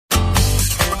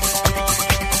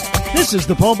This is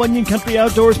the Paul Bunyan Country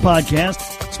Outdoors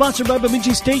Podcast, sponsored by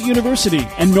Bemidji State University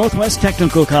and Northwest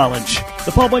Technical College.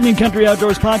 The Paul Bunyan Country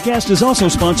Outdoors Podcast is also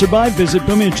sponsored by Visit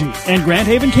Bemidji and Grant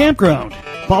Haven Campground.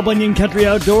 Paul Bunyan Country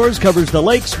Outdoors covers the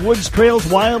lakes, woods, trails,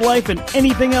 wildlife, and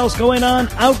anything else going on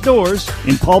outdoors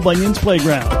in Paul Bunyan's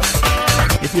playground.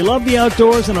 If you love the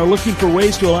outdoors and are looking for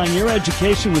ways to align your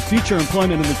education with future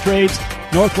employment in the trades,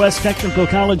 Northwest Technical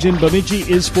College in Bemidji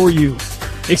is for you.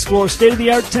 Explore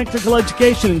state-of-the-art technical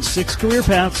education in 6 career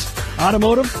paths: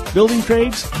 automotive, building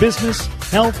trades, business,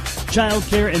 health,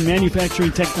 childcare, and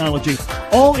manufacturing technology,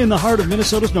 all in the heart of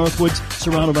Minnesota's Northwoods,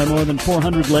 surrounded by more than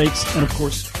 400 lakes and, of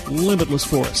course, limitless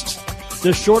forests.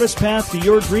 The shortest path to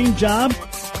your dream job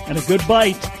and a good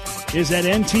bite is at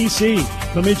NTC,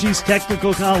 Bemidji's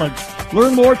Technical College.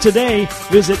 Learn more today.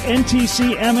 Visit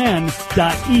ntcmn.edu.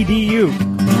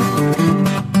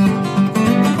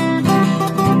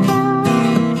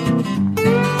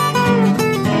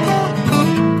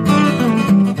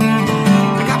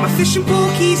 Fishing pole,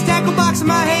 keys, tackle box in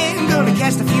my hand. Gonna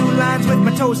cast a few lines with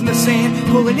my toes in the sand.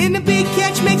 Pulling in a big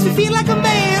catch makes me feel like a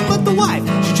man. But the wife,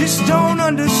 she just don't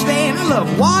understand. I love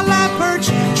walleye, perch,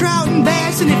 trout, and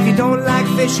bass. And if you don't like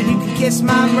fishing, you can kiss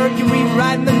my Mercury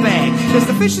right in the bag. Cause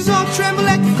the fishes all tremble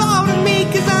at the thought of me.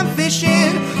 Cause I'm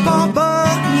fishing Paul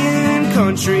Bunyan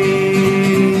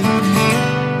Country.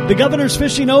 The Governor's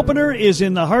Fishing Opener is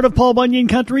in the heart of Paul Bunyan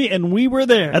Country, and we were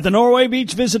there at the Norway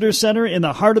Beach Visitor Center in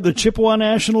the heart of the Chippewa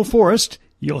National Forest.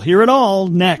 You'll hear it all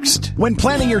next. When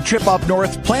planning your trip up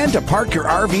north, plan to park your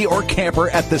RV or camper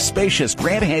at the spacious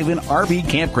Grand Haven RV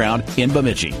Campground in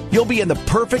Bemidji. You'll be in the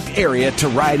perfect area to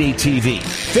ride ATV,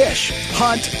 fish,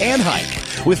 hunt, and hike.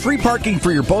 With free parking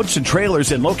for your boats and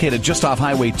trailers and located just off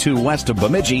Highway 2 west of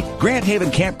Bemidji, Grand Haven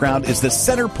Campground is the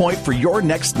center point for your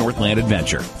next Northland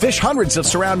adventure. Fish hundreds of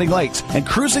surrounding lakes and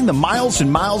cruising the miles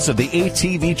and miles of the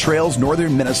ATV trails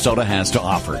northern Minnesota has to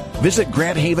offer. Visit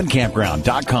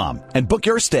GrandHavenCampground.com and book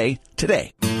your stay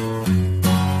today.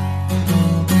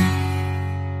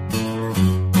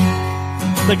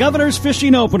 The Governor's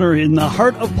Fishing Opener in the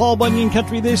heart of Paul Bunyan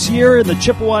Country this year in the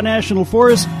Chippewa National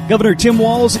Forest. Governor Tim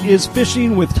Walz is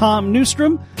fishing with Tom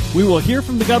Newstrom. We will hear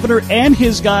from the governor and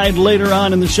his guide later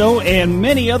on in the show, and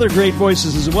many other great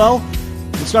voices as well.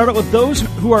 We'll start out with those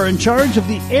who are in charge of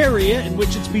the area in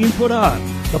which it's being put on: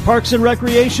 the Parks and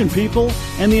Recreation people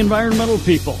and the environmental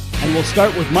people. And we'll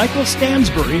start with Michael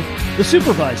Stansbury, the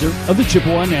supervisor of the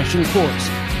Chippewa National Forest.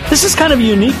 This is kind of a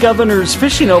unique Governor's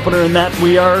Fishing Opener in that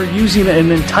we are using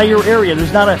an entire area.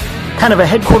 There's not a kind of a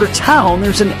headquarter town.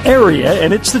 There's an area,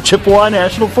 and it's the Chippewa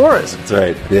National Forest. That's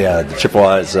right. Yeah, the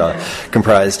Chippewa is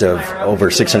comprised of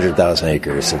over 600,000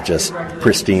 acres of just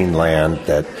pristine land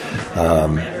that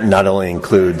not only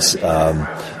includes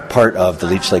part of the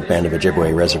Leech Lake Band of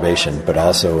Ojibwe Reservation, but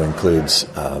also includes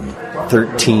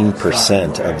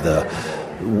 13% of the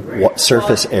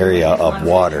surface area of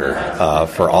water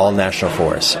for all national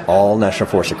forests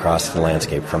across the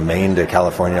landscape, from Maine to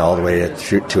California all the way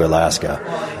to Alaska.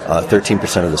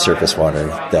 13% of the surface water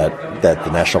that the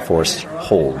National Forest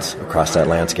holds across that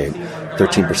landscape,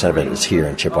 13% of it is here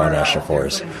in Chippewa National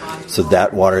Forest. So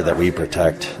that water that we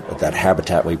protect, that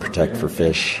habitat we protect for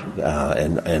fish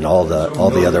and all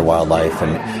the other wildlife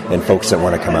and folks that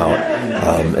want to come out,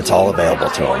 it's all available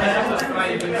to them.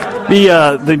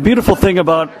 The beautiful thing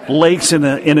about lakes in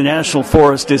a national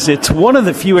forest is it's one of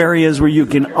the few areas where you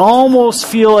can almost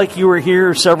feel like you were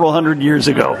here several hundred years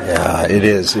ago. Yeah, it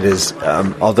is. It is.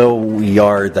 Although we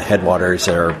are the headwaters,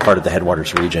 or part of the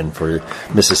headwaters region for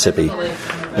Mississippi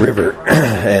River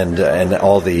and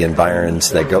all the environs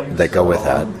that go with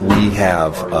that, we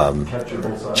have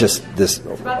just this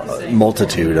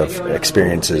multitude of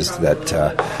experiences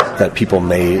that people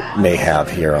may have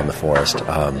here on the forest,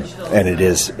 and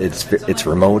it's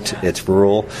remote, it's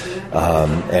rural,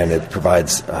 and it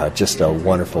provides just a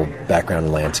wonderful background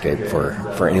and landscape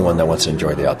for anyone that wants to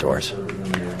enjoy the outdoors.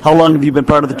 How long have you been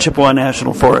part of the Chippewa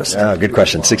National Forest? Good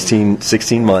question.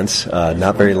 16 months,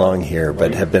 not very long here,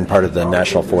 but have been part of the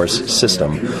National Forest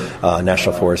system,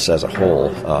 National Forests as a whole,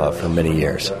 for many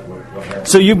years.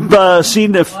 So you've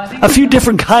seen a few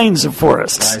different kinds of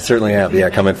forests. I certainly have, yeah,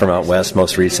 coming from out west,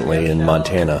 most recently in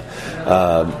Montana.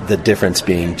 The difference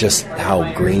being just how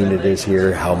green it is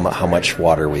here, how much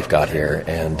water we've got here,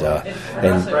 and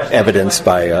evidenced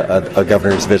by a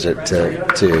governor's visit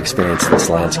to experience this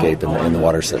landscape and the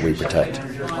waters that we protect.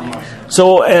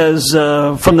 So as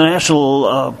from the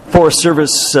National Forest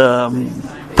Service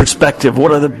perspective,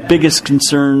 what are the biggest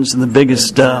concerns and the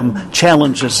biggest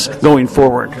challenges going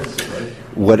forward?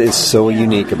 What is so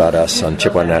unique about us on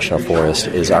Chippewa National Forest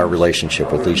is our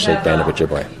relationship with Leech Lake Band of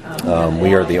Ojibwe.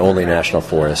 We are the only national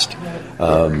forest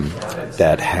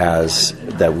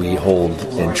that we hold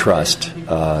in trust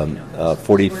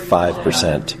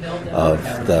 45%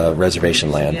 of the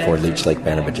reservation land for Leech Lake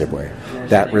Band of Ojibwe.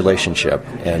 That relationship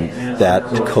and that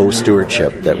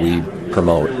co-stewardship that we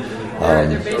promote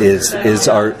is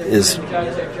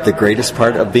the greatest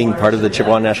part of being part of the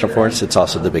Chippewa National Forest. It's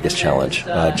also the biggest challenge,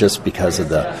 just because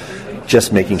of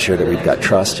just making sure that we've got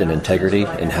trust and integrity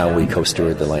in how we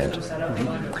co-steward the land.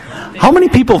 How many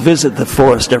people visit the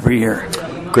forest every year?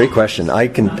 Great question. I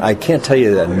can't tell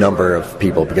you a number of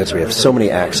people because we have so many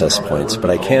access points, but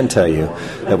I can tell you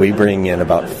that we bring in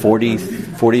about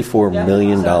 $44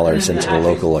 million into the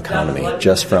local economy,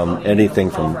 just from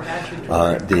anything from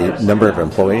the number of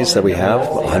employees that we have,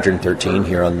 113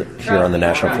 here on the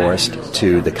National Forest,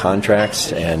 to the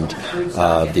contracts and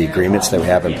the agreements that we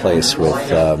have in place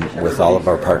with all of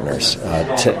our partners,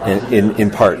 in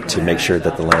part to make sure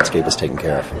that the landscape is taken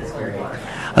care of.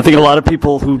 I think a lot of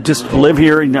people who just live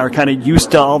here and are kind of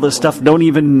used to all this stuff don't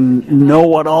even know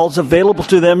what all's available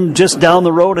to them just down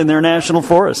the road in their national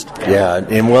forest. Yeah,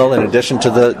 and well, in addition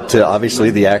to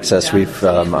obviously the access, we've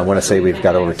I want to say we've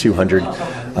got over 200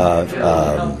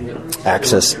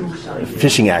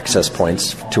 fishing access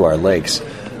points to our lakes.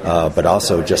 But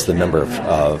also just the number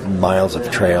of miles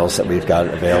of trails that we've got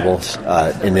available.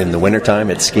 And in the wintertime,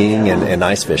 it's skiing and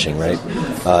ice fishing, right?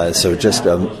 So just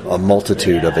a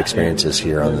multitude of experiences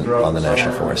here on the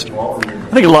National Forest.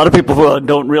 I think a lot of people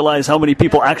don't realize how many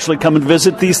people actually come and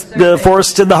visit the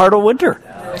forests in the heart of winter.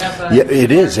 Yeah,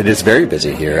 it is. It is very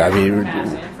busy here. I mean,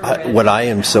 what I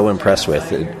am so impressed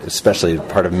with, especially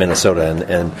part of Minnesota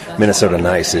and Minnesota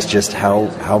Nice, is just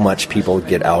how much people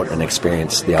get out and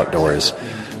experience the outdoors.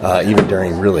 Even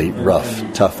during really rough,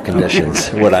 tough conditions,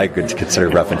 what I could consider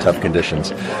rough and tough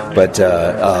conditions, but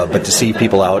to see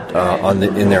people out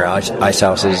in their ice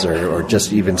houses or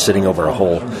just even sitting over a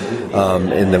hole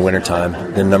in the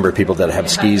wintertime, the number of people that have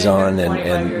skis on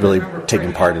and really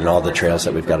taking part in all the trails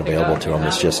that we've got available to them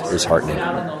is heartening.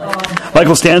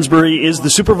 Michael Stansbury is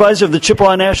the supervisor of the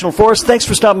Chippewa National Forest. Thanks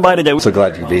for stopping by today. So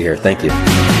glad to be here. Thank you.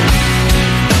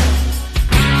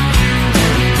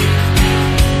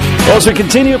 Well, as we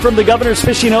continue from the Governor's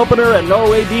Fishing Opener at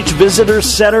Norway Beach Visitor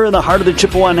Center in the heart of the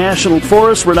Chippewa National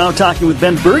Forest, we're now talking with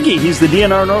Ben Berge. He's the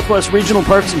DNR Northwest Regional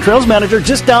Parks and Trails Manager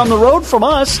just down the road from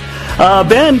us.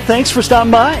 Ben, thanks for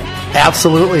stopping by.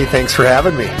 Absolutely. Thanks for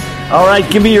having me. All right,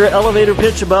 give me your elevator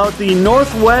pitch about the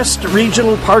Northwest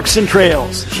Regional Parks and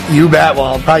Trails. You bet. Well,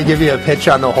 I'll probably give you a pitch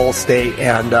on the whole state.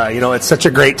 And, it's such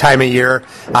a great time of year.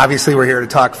 Obviously, we're here to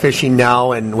talk fishing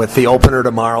now and with the opener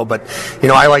tomorrow. But,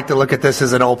 I like to look at this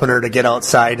as an opener to get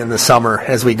outside in the summer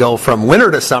as we go from winter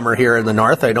to summer here in the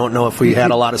north. I don't know if we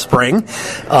had a lot of spring.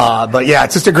 But, yeah,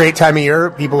 it's just a great time of year.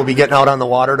 People will be getting out on the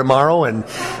water tomorrow. And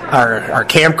our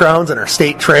campgrounds and our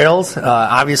state trails,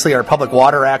 obviously our public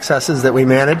water accesses that we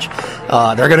manage,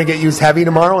 they're going to get used heavy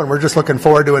tomorrow, and we're just looking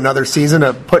forward to another season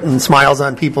of putting smiles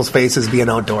on people's faces being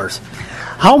outdoors.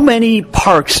 How many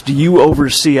parks do you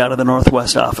oversee out of the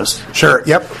Northwest office? Sure,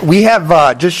 yep. We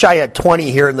have just shy of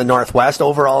 20 here in the Northwest.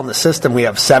 Overall in the system, we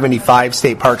have 75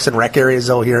 state parks and rec areas,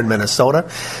 though, here in Minnesota.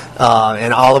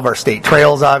 And all of our state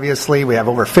trails, obviously. We have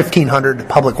over 1,500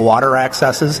 public water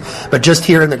accesses. But just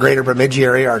here in the greater Bemidji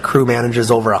area, our crew manages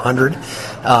over 100.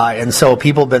 And so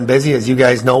people have been busy, as you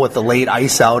guys know, with the late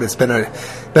ice out. It's been a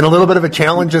little bit of a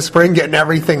challenge this spring getting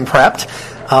everything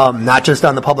prepped. Not just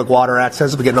on the public water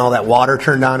access, but getting all that water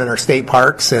turned on in our state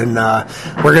parks. And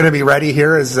we're going to be ready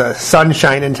here as the sun's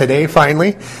shining today,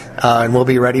 finally. And we'll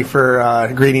be ready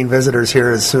for greeting visitors here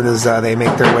as soon as they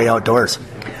make their way outdoors.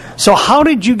 So how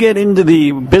did you get into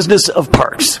the business of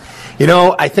parks?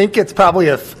 I think it's probably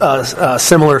a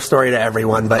similar story to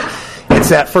everyone, but it's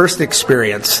that first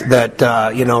experience that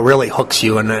really hooks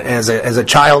you. And as a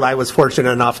child, I was fortunate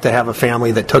enough to have a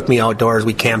family that took me outdoors.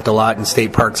 We camped a lot in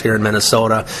state parks here in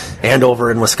Minnesota and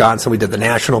over in Wisconsin. We did the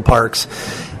national parks,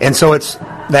 and so it's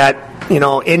that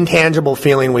intangible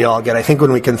feeling we all get. I think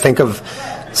when we can think of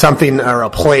something or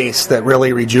a place that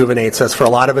really rejuvenates us, for a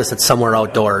lot of us, it's somewhere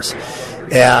outdoors.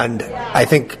 And I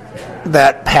think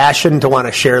that passion to want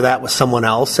to share that with someone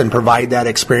else and provide that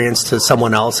experience to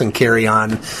someone else and carry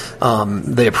on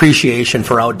the appreciation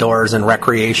for outdoors and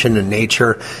recreation and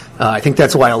nature. I think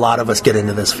that's why a lot of us get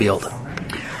into this field.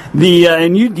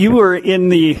 And you were in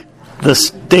the the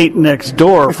state next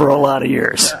door for a lot of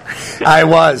years. I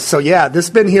was. So, yeah, this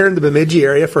has been here in the Bemidji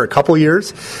area for a couple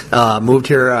years. Moved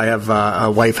here. I have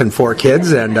a wife and 4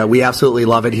 kids, and we absolutely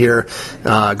love it here.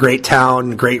 Great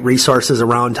town, great resources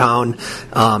around town.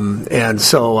 And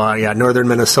so, northern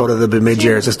Minnesota, the Bemidji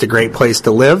area is just a great place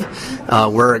to live.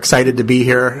 We're excited to be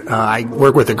here. I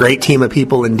work with a great team of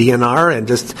people in DNR and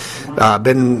just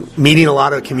been meeting a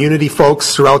lot of community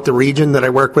folks throughout the region that I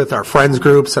work with, our friends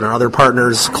groups and our other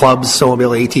partners, clubs,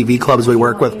 snowmobile ATV clubs we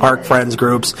work with, park friends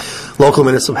groups, local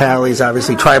municipalities,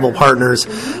 obviously tribal partners.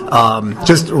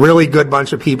 Just really good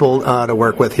bunch of people to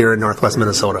work with here in northwest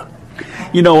Minnesota.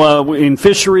 You know, in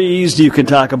fisheries, you can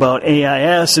talk about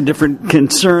AIS and different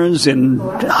concerns. In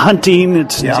hunting,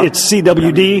 it's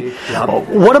CWD. Yeah.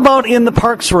 What about in the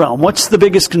parks realm? What's the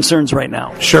biggest concerns right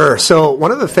now? Sure. So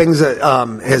one of the things that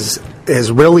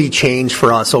has really changed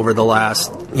for us over the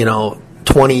last,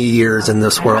 20 years in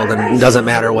this world, and it doesn't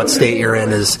matter what state you're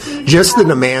in, is just the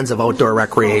demands of outdoor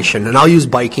recreation. And I'll use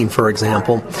biking, for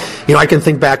example. I can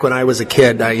think back when I was a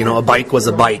kid, a bike was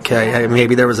a bike.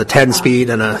 Maybe there was a 10-speed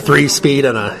and a 3-speed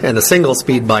and a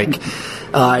single-speed bike.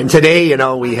 And today,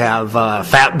 we have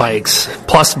fat bikes,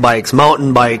 plus bikes,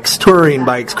 mountain bikes, touring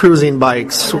bikes, cruising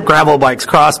bikes, gravel bikes,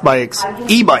 cross bikes,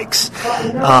 e-bikes.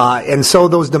 And so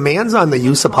those demands on the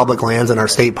use of public lands in our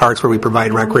state parks where we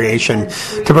provide recreation,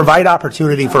 to provide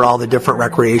opportunity for all the different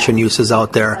recreation uses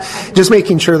out there, just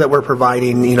making sure that we're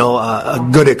providing, a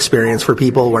good experience for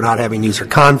people. We're not having user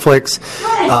conflicts.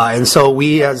 And so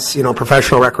we, as,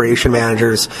 professional recreation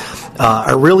managers,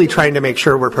 are really trying to make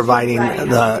sure we're providing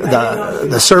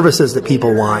the services that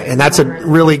people want, and that's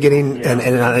really getting in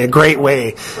a great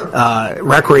way.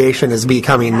 Recreation is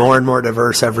becoming more and more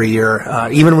diverse every year,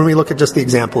 even when we look at just the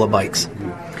example of bikes.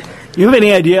 You have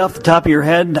any idea off the top of your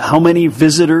head how many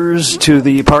visitors to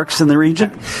the parks in the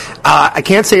region? I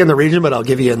can't say in the region, but I'll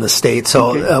give you in the state.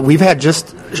 So we've had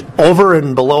just over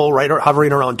and below,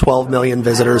 hovering around 12 million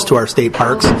visitors to our state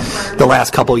parks the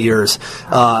last couple years.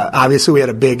 Obviously, we had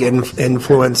a big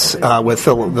influence with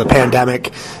the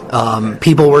pandemic.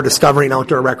 People were discovering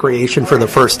outdoor recreation for the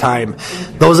first time.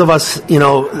 Those of us,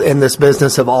 in this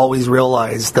business have always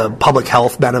realized the public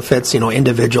health benefits,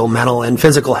 individual, mental, and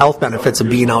physical health benefits of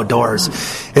being outdoors.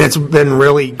 And it's been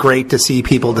really great to see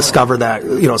people discover that.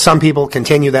 Some people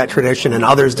continue that tradition and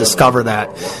others discover that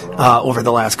over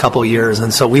the last couple of years.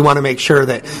 And so we want to make sure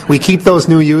that we keep those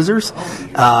new users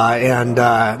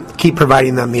and keep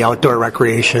providing them the outdoor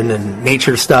recreation and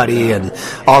nature study and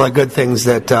all the good things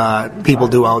that people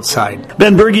do outside.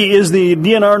 Ben Berge is the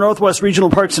DNR Northwest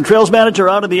Regional Parks and Trails Manager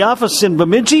out of the office in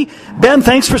Bemidji. Ben,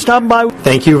 thanks for stopping by.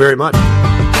 Thank you very much.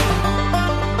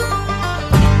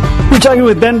 We're talking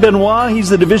with Ben Benoit. He's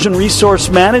the Division Resource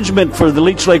Management for the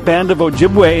Leech Lake Band of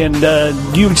Ojibwe,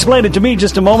 and you explained it to me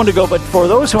just a moment ago, but for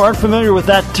those who aren't familiar with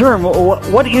that term,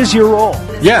 what is your role?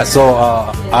 Yeah, so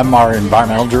I'm our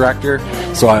environmental director,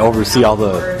 so I oversee all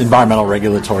the environmental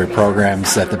regulatory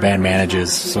programs that the band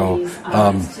manages. So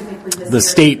the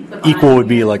state equal would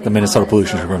be like the Minnesota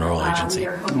Pollution Control Agency.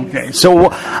 Okay, so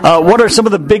what are some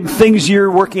of the big things you're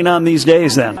working on these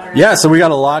days then? Yeah, so we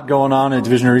got a lot going on in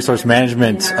Division of Resource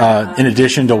Management. In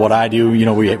addition to what I do, we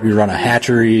run a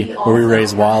hatchery where we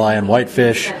raise walleye and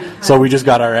whitefish. So we just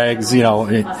got our eggs,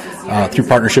 through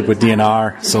partnership with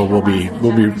DNR. So we'll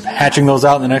be hatching those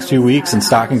out in the next few weeks and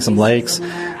stocking some lakes.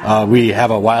 We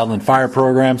have a wildland fire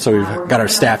program, so we've got our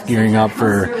staff gearing up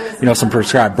for some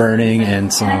prescribed burning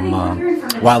and some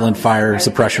wildland fire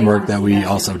suppression work that we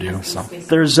also do. So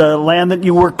there's land that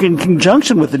you work in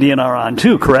conjunction with the DNR on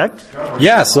too, correct?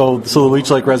 Yeah, so the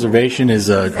Leech Lake Reservation is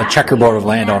a checkerboard of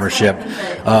land ownership.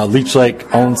 Leech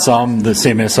Lake owns some. The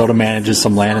state of Minnesota manages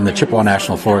some land, and the Chippewa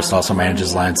National Forest also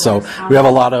manages land. So we have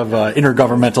a lot of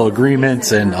intergovernmental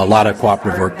agreements and a lot of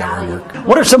cooperative work that we work.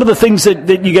 What are some of the things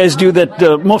that you guys do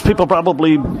that most people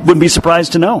probably would be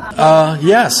surprised to know?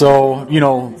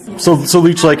 So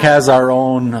Leech Lake has our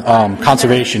own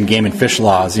conservation game and fish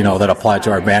laws, that apply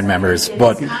to our band members.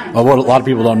 But what a lot of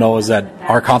people don't know is that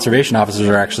our conservation officers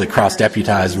are actually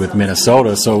cross-deputized with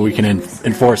Minnesota, so we can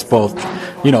enforce both,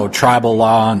 tribal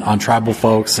law on tribal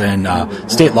folks and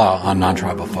state law on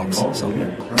non-tribal folks. So.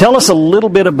 Tell us a little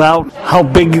bit about how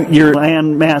big your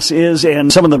land mass is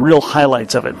and some of the real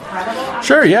highlights of it.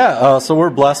 Sure, yeah. So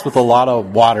we're blessed with a lot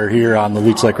of water here on the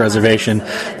Leech Lake Reservation.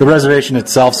 The reservation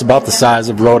itself is about the size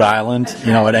of Rhode Island.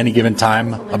 At any given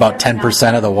time, about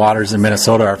 10% of the waters in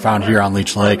Minnesota are found here on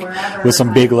Leech Lake, with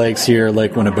some big lakes here,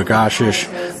 Lake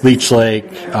Winnebagoshus, Leech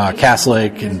Lake, Cass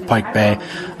Lake, and Pike Bay.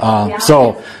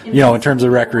 So, in terms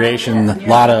of recreation, a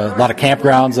lot of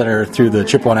campgrounds that are through the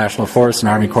Chippewa National Forest and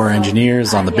Army Corps of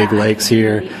Engineers on the big lakes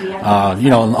here. A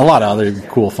lot of other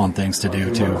cool, fun things to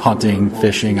do too: hunting,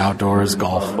 fishing, outdoors,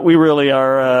 golf. We really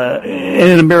are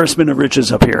an embarrassment of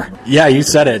riches up here. Yeah, you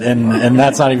said it, and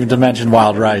that's not even to mention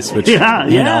wild rice, which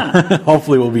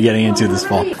hopefully we'll be getting into this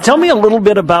fall. Tell me a little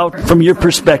bit about, from your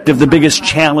perspective, the biggest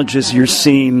challenges you're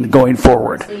seeing going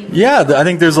forward. Yeah, I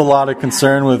think there's a lot of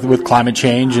concern with climate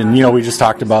change, and we just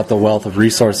talked about the wealth of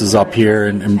resources up here,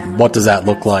 and what does that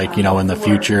look like, in the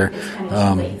future.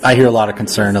 I hear a lot of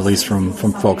concern, at least from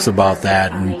folks, about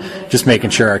that, and just making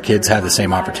sure our kids have the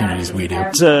same opportunities we do.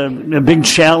 It's a big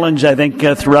challenge, I think,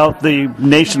 throughout the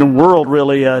nation and world,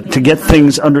 really, to get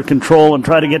things under control and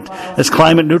try to get as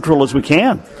climate neutral as we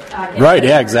can. Right,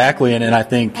 yeah, exactly. And I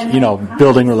think,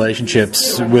 building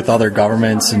relationships with other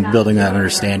governments and building that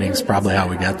understanding is probably how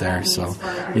we get there. So,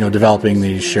 developing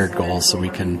these shared goals so we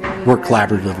can work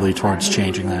collaboratively towards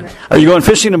changing that. Are you going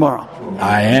fishing tomorrow?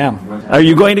 I am. Are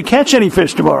you going to catch any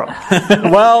fish tomorrow?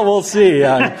 Well, we'll see.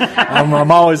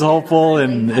 I'm always hopeful,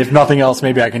 and if nothing else,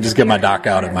 maybe I can just get my dock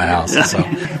out at my house. So.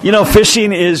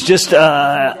 Fishing is just,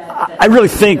 I really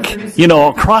think,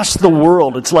 across the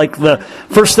world, it's like the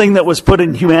first thing that was put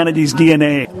in humanity's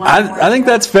DNA. I think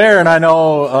that's fair, and I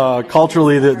know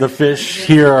culturally the fish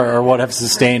here are what have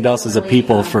sustained us as a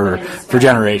people for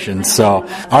generations. So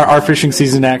our fishing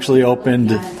season actually opened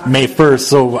May 1st,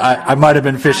 so I might have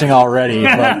been fishing already,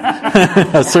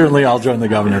 but certainly I'll join the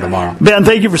governor tomorrow. Ben,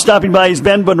 thank you for stopping by. He's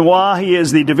Ben Benoit. He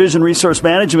is the Division Resource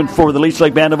Management for the Leech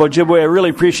Lake Band of Ojibwe. I really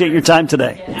appreciate your time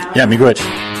today. Yeah, miigwech.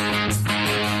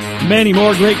 Many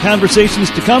more great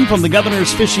conversations to come from the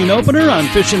Governor's Fishing Opener on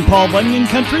Fishin' Paul Bunyan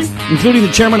Country, including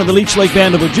the chairman of the Leech Lake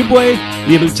Band of Ojibwe,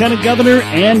 the Lieutenant Governor,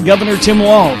 and Governor Tim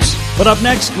Walz. But up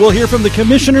next, we'll hear from the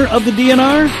Commissioner of the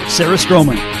DNR, Sarah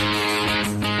Stroman.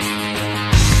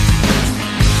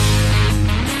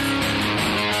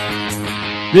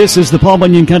 This is the Paul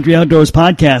Bunyan Country Outdoors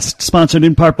Podcast, sponsored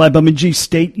in part by Bemidji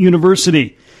State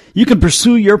University. You can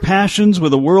pursue your passions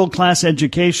with a world-class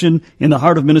education in the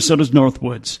heart of Minnesota's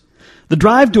Northwoods. The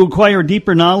drive to acquire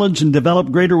deeper knowledge and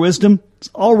develop greater wisdom is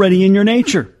already in your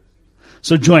nature.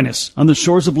 So join us on the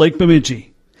shores of Lake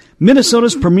Bemidji.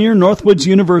 Minnesota's premier Northwoods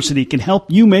University can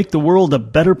help you make the world a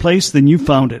better place than you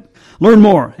found it. Learn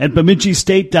more at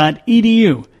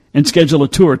bemidjistate.edu and schedule a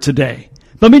tour today.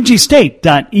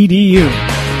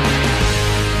 bemidjistate.edu.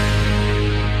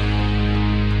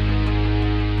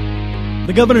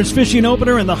 The Governor's Fishing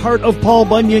Opener in the heart of Paul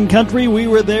Bunyan Country. We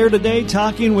were there today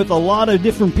talking with a lot of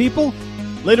different people.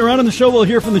 Later on in the show, we'll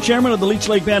hear from the chairman of the Leech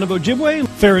Lake Band of Ojibwe,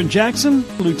 Farron Jackson,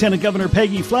 Lieutenant Governor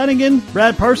Peggy Flanagan,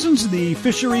 Brad Parsons, the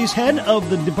fisheries head of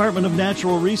the Department of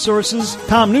Natural Resources,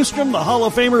 Tom Newstrom, the Hall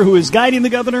of Famer who is guiding the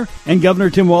governor, and Governor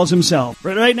Tim Walz himself.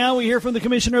 Right now, we hear from the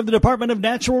Commissioner of the Department of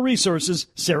Natural Resources,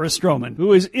 Sarah Stroman,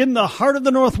 who is in the heart of the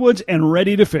Northwoods and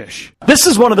ready to fish. This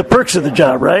is one of the perks of the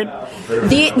job, right?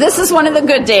 This is one of the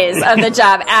good days of the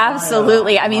job,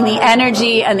 absolutely. I mean, the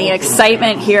energy and the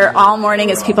excitement here all morning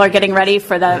as people are getting ready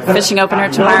for the fishing opener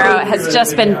tomorrow has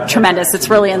just been tremendous. It's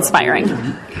really inspiring.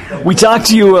 We talked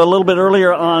to you a little bit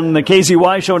earlier on the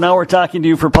KZY show. Now we're talking to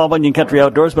you for Paul Bunyan Country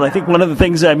Outdoors. But I think one of the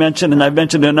things I mentioned, and I've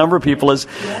mentioned to a number of people, is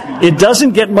it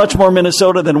doesn't get much more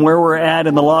Minnesota than where we're at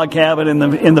in the log cabin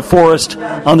in the forest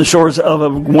on the shores of a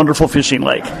wonderful fishing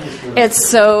lake. It's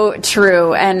so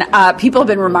true, and people have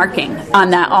been remarking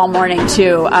on that all morning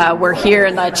too. We're here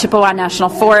in the Chippewa National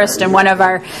Forest in one of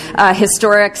our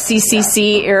historic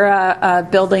CCC era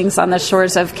buildings on the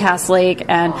shores of Cass Lake,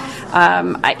 and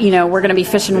we're going to be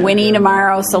fishing Winnie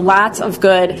tomorrow. So lots of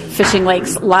good fishing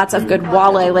lakes, lots of good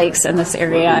walleye lakes in this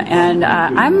area, and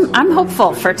I'm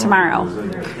hopeful for tomorrow.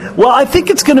 Well, I think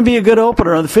it's going to be a good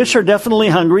opener. The fish are definitely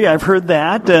hungry. I've heard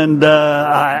that, and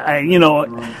I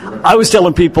was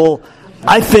telling people,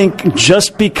 I think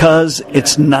just because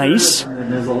it's nice,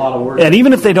 and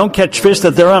even if they don't catch fish,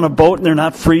 that they're on a boat and they're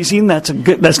not freezing, that's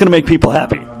going to make people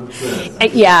happy.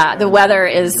 Yeah, the weather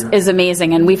is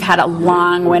amazing, and we've had a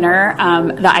long winter.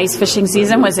 The ice fishing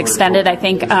season was extended, I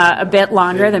think, a bit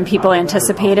longer than people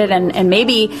anticipated, and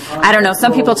maybe, I don't know,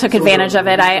 some people took advantage of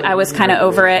it. I was kind of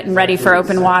over it and ready for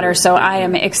open water, so I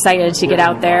am excited to get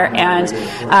out there. And,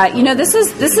 this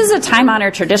is a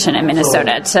time-honored tradition in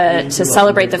Minnesota to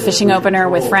celebrate the fishing opener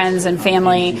with friends and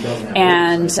family,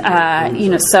 and,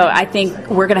 so I think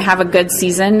we're going to have a good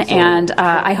season, and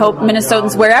I hope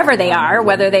Minnesotans, wherever they are,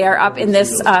 whether they are up in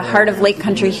this heart of lake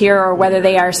country here or whether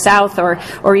they are south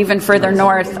or even further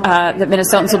north, that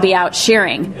Minnesotans will be out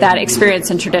sharing that experience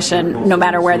and tradition no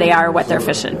matter where they are or what they're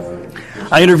fishing.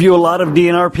 I interview a lot of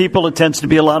DNR people. It tends to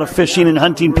be a lot of fishing and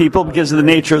hunting people because of the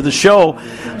nature of the show.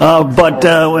 But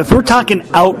if we're talking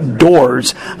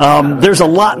outdoors, there's a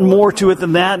lot more to it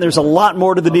than that. There's a lot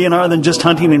more to the DNR than just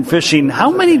hunting and fishing. How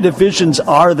many divisions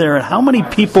are there, and how many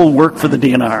people work for the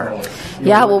DNR?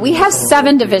 Yeah, well, we have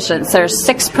 7 divisions. There's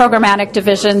 6 programmatic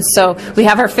divisions. So we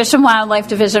have our Fish and Wildlife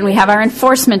division. We have our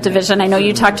Enforcement division. I know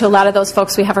you talk to a lot of those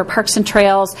folks. We have our Parks and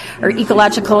Trails, our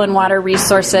Ecological and Water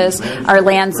Resources, our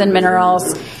Lands and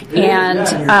Minerals,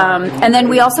 and then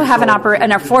we also have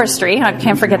our Forestry. I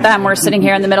can't forget them. We're sitting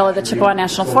here in the middle of the Chippewa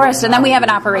National Forest. And then we have an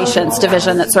Operations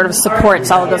division that sort of supports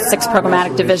all of those 6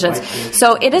 programmatic divisions.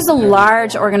 So it is a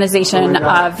large organization,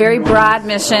 very broad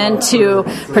mission to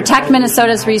protect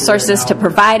Minnesota's resources, to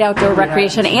provide outdoor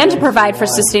recreation, and to provide for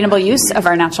sustainable use of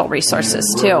our natural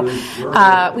resources, too.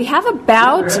 We have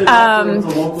about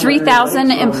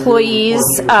 3,000 employees.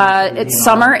 It's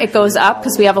summer. It goes up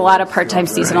because we have a lot of part-time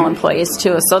seasonal employees,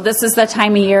 too. So this is the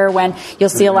time of year when you'll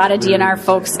see a lot of DNR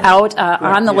folks out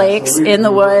on the lakes, in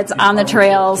the woods, on the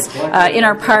trails, in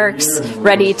our parks,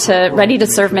 ready to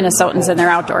serve Minnesotans in their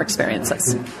outdoor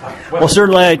experiences. Well,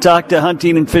 certainly I talk to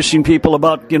hunting and fishing people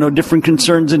about, different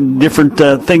concerns and different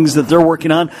things that they're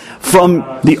working on. From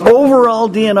the overall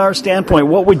DNR standpoint,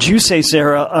 what would you say,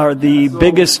 Sarah, are the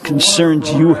biggest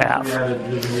concerns you have?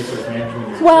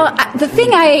 Well, the thing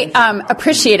I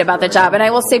appreciate about the job, and I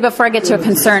will say before I get to a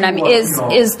concern,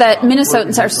 is that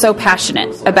Minnesotans are so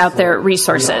passionate about their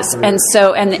resources and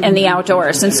the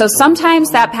outdoors. And so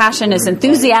sometimes that passion is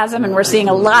enthusiasm, and we're seeing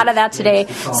a lot of that today.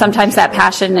 Sometimes that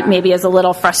passion maybe is a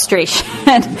little frustration.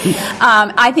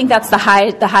 I think that's the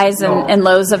highs and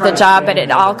lows of the job, but it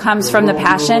all comes from the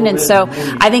passion. And so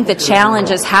I think the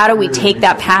challenge is how do we take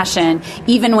that passion,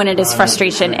 even when it is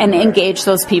frustration, and engage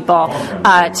those people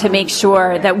to make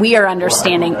sure that we are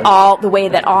understanding all the way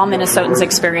that all Minnesotans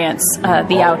experience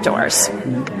the outdoors.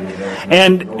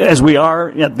 And as we are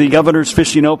at the Governor's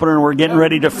Fishing Opener and we're getting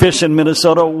ready to fish in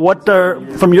Minnesota, what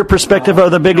from your perspective, are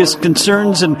the biggest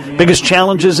concerns and biggest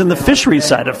challenges in the fishery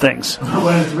side of things?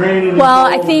 Well,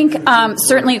 I think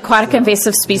certainly aquatic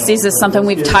invasive species is something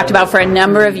we've talked about for a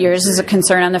number of years as a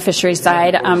concern on the fishery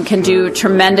side. Can do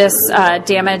tremendous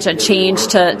damage and change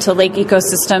to lake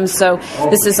ecosystems. So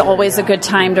this is always a good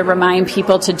time to remind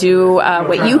people to do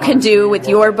what you can do with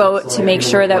your boat to make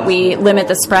sure that we limit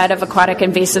the spread of aquatic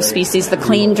invasive species, the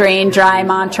clean, drain, dry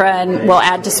mantra, and we'll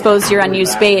add dispose your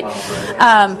unused bait.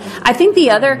 I think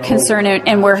the other concern,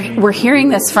 and we're hearing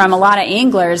this from a lot of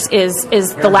anglers, is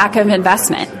the lack of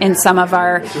investment in some of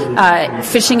our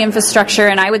fishing infrastructure,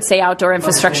 and I would say outdoor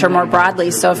infrastructure more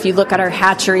broadly. So if you look at our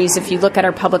hatcheries, if you look at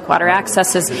our public water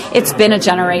accesses, it's been a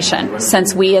generation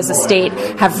since we as a state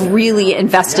have really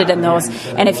invested in those.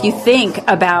 And if you think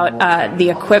about the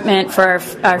equipment for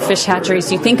our fish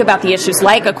hatcheries, you think about the issues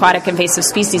like aquatic invasive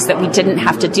species that we didn't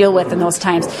have to deal with in those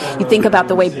times. You think about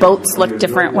the way boats looked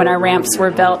different when our ramps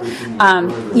were built.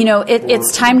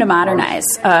 It's time to modernize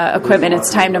equipment.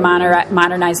 It's time to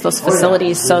modernize those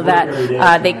facilities so that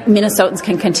Minnesotans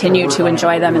can continue to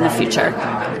enjoy them in the future.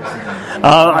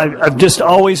 I've just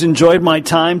always enjoyed my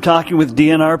time talking with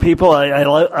DNR people.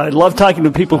 I love talking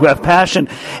to people who have passion.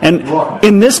 And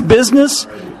in this business,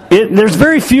 there's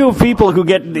very few people who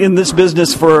get in this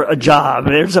business for a job.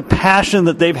 There's a passion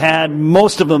that they've had,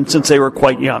 most of them, since they were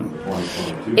quite young.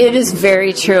 It is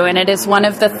very true, and it is one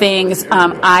of the things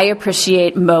I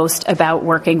appreciate most about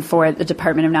working for the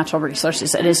Department of Natural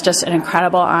Resources. It is just an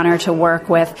incredible honor to work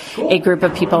with a group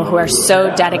of people who are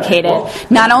so dedicated,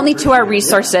 not only to our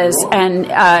resources and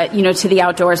to the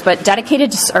outdoors, but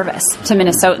dedicated to service to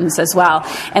Minnesotans as well.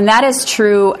 And that is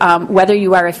true whether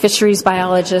you are a fisheries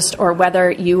biologist or whether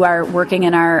you are working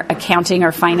in our accounting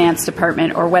or finance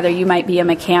department or whether you might be a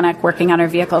mechanic working on our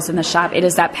vehicles in the shop. It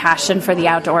is that passion for the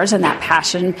outdoors and that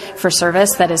passion for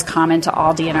service that is common to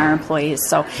all DNR employees.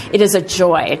 So it is a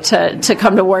joy to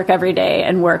come to work every day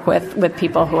and work with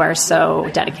people who are so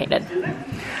dedicated.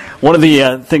 One of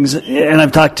the things, and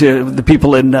I've talked to the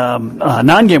people in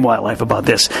non-game wildlife about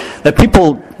this, that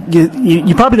people,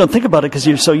 you probably don't think about it because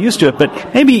you're so used to it,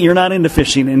 but maybe you're not into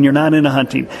fishing and you're not into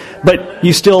hunting, but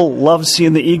you still love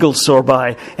seeing the eagles soar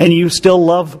by, and you still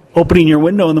love opening your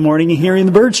window in the morning and hearing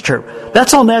the birds chirp.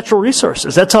 That's all natural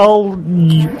resources. That's all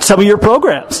some of your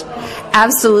programs.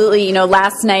 Absolutely.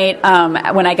 Last night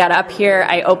when I got up here,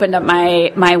 I opened up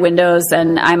my windows,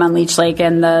 and I'm on Leech Lake,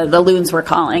 and the loons were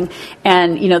calling.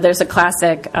 And, there's a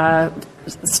classic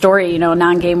story.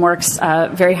 Non-game works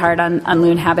very hard on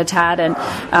loon habitat and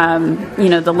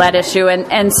the lead issue,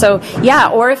 and so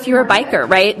or if you're a biker,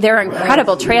 right? There are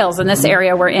incredible trails in this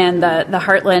area we're in. The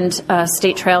Heartland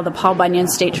State Trail, the Paul Bunyan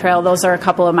State Trail. Those are a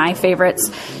couple of my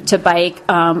favorites to bike,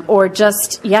 or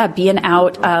just being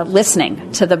out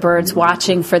listening to the birds,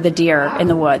 watching for the deer in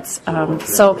the woods.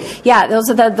 Those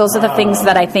are the things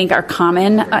that I think are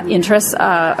common interests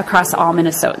across all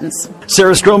Minnesotans.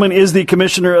 Sarah Stroman is the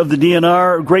commissioner of the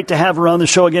DNR. Great to have her on the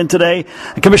show again today.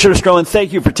 Commissioner Stroman,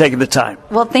 thank you for taking the time.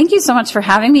 Well, thank you so much for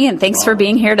having me, and thanks for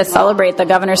being here to celebrate the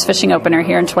Governor's Fishing Opener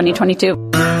here in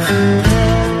 2022.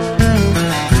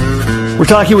 We're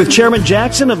talking with Chairman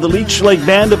Jackson of the Leech Lake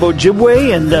Band of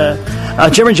Ojibwe, and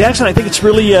Chairman Jackson, I think it's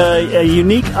really a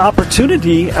unique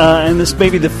opportunity, and this may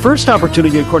be the first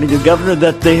opportunity, according to the governor,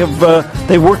 that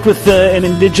they've worked with an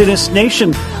indigenous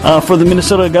nation for the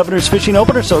Minnesota Governor's Fishing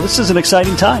Opener. So this is an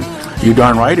exciting time. You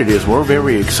darn right it is. We're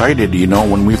very excited.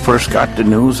 When we first got the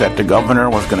news that the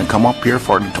governor was going to come up here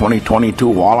for the 2022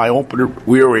 Walleye Opener,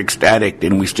 we were ecstatic,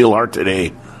 and we still are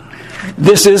today.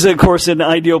 This is, of course, an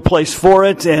ideal place for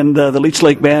it, and the Leech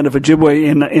Lake Band of Ojibwe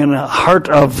in the heart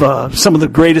of some of the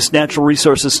greatest natural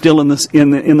resources still in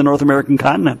the North American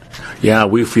continent. Yeah,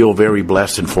 we feel very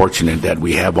blessed and fortunate that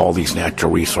we have all these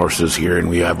natural resources here, and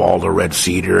we have all the red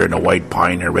cedar and the white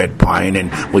pine and red pine,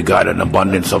 and we got an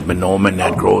abundance of monoman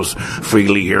that grows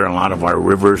freely here in a lot of our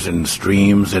rivers and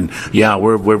streams, and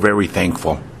we're very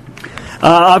thankful.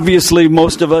 Obviously,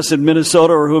 most of us in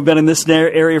Minnesota or who have been in this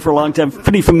area for a long time are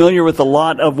pretty familiar with a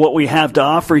lot of what we have to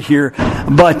offer here.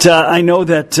 But I know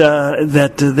that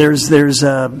there's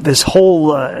this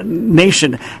whole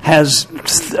nation has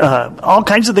all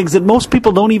kinds of things that most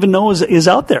people don't even know is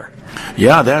out there.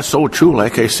 Yeah, that's so true.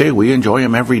 Like I say, we enjoy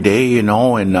them every day, and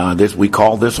we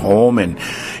call this home, and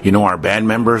our band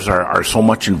members are so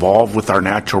much involved with our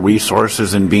natural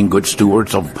resources and being good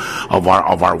stewards of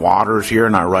our waters here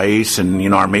and our rice and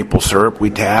our maple syrup we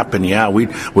tap, and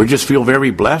we just feel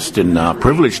very blessed and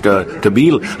privileged to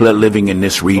be living in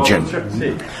this region.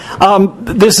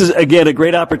 This is again a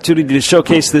great opportunity to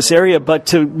showcase this area, but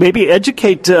to maybe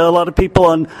educate a lot of people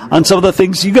on some of the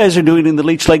things you guys are doing in the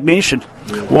Leech Lake Nation.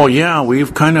 Well,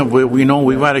 we've we've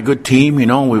got a good team.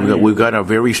 We've got a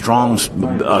very strong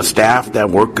staff that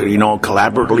work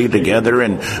collaboratively together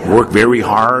and work very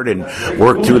hard and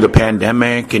work through the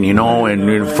pandemic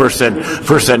and first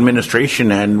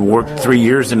administration and worked 3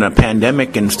 years in a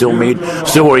pandemic and still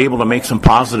were able to make some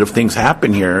positive things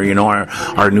happen here.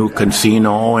 Our new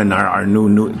casino and our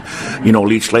new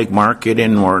Leech Lake Market,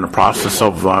 and we're in the process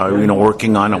of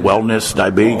working on a wellness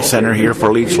diabetes center here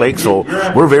for Leech Lake. So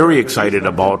we're very excited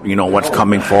about what's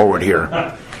coming forward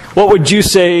here. What would you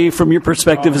say, from your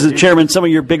perspective as the chairman, some of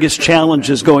your biggest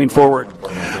challenges going forward?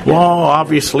 Well,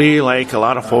 obviously, like a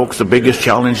lot of folks, the biggest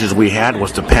challenges we had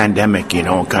was the pandemic.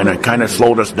 Kind of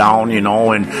slowed us down. And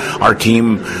our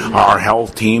team, our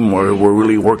health team, we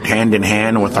really worked hand in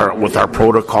hand with our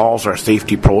protocols, our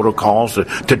safety protocols,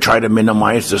 to try to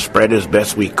minimize the spread as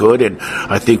best we could. And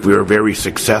I think we were very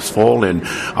successful in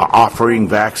offering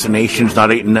vaccinations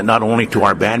not only to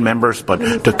our band members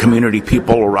but to community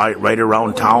people right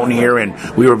around town here, and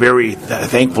we were very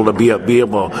thankful to be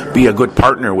able to be a good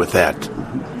partner with that.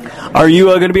 Are you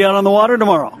going to be out on the water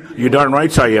tomorrow? You darn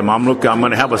right I am. I'm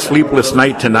going to have a sleepless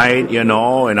night tonight, and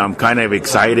I'm kind of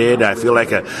excited. I feel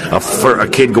like a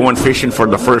kid going fishing for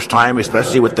the first time,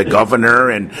 especially with the governor,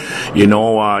 and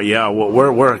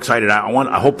we're excited.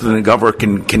 I hope that the governor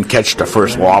can catch the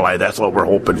first walleye. That's what we're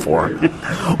hoping for.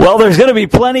 Well, there's going to be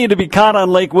plenty to be caught on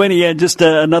Lake Winnie, and just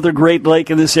another great lake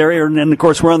in this area, and of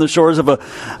course we're on the shores of a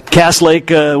Cass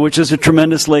Lake, which is a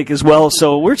tremendous lake as well.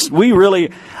 So we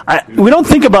don't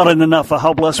think about it enough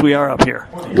how blessed we are up here.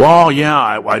 Well,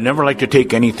 I never like to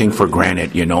take anything for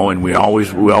granted, and we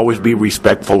always be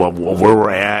respectful of where we're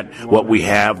at, what we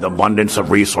have, the abundance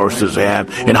of resources we have,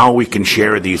 and how we can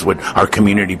share these with our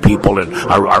community people and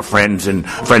our friends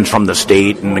from the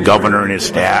state and the governor and his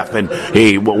staff. And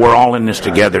hey, we're all in this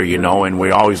together, and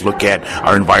we always look at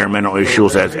our environmental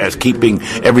issues as keeping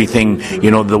everything,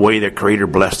 the way the Creator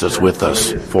blessed us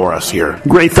for us here.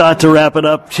 Great thought to wrap it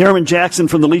up. Chairman Jackson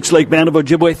from the Leech Lake Band of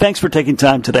Ojibwe, thanks for taking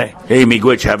time today. Hey,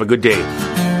 Miigwech, have a good day.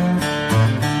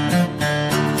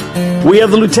 We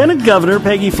have the Lieutenant Governor,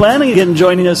 Peggy Flanagan,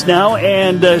 joining us now,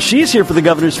 and she's here for the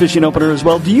Governor's Fishing Opener as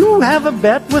well. Do you have a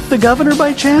bet with the Governor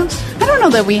by chance? I don't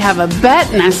know that we have a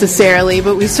bet necessarily,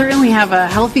 but we certainly have a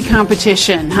healthy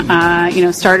competition.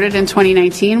 Started in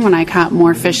 2019 when I caught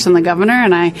more fish than the governor,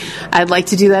 and I'd like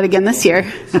to do that again this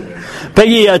year.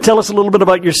 Peggy, tell us a little bit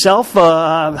about yourself,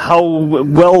 how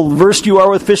well versed you are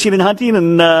with fishing and hunting,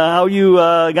 and how you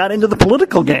got into the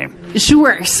political game.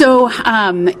 Sure. So,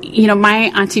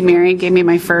 my Auntie Mary gave me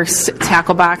my first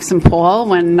tackle box and pole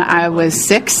when I was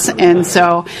 6. And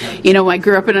so, I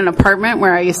grew up in an apartment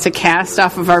where I used to cast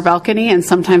off of our balcony and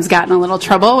sometimes got in a little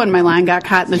trouble when my line got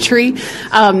caught in the tree.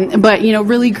 But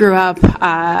really grew up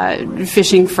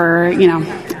fishing for,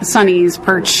 sunnies,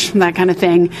 perch, that kind of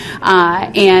thing.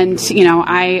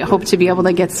 I hope to be able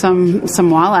to get some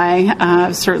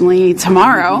walleye, certainly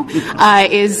tomorrow,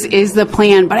 is the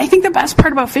plan. But I think the best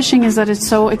part about fishing is that it's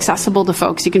so accessible to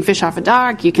folks. You can fish off a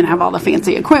dock, you can have all the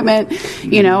fancy equipment,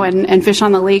 and fish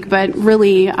on the lake, but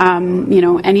really,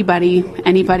 anybody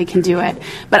can do it.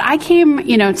 But I came,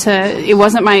 it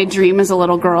wasn't my dream as a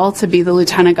little girl to be the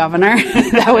lieutenant governor.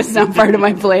 That was not part of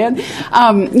my plan.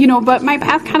 But my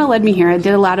path kind of led me here. I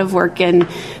did a lot of work in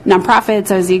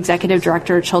nonprofits. I was the executive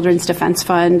director of Children's Defense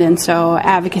Fund, and so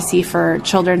advocacy for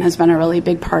children has been a really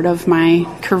big part of my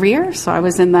career. So I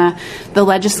was in the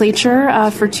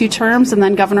legislature for 2 terms, and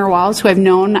then Governor Walz, who I've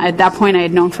known, at that point I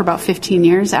had known for about 15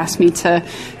 years, asked me to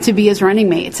be his running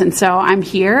mate. And so I'm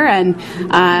here, and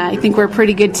I think we're a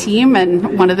pretty good team,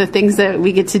 and one of the things that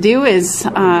we get to do is,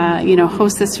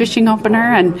 host this fishing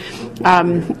opener, and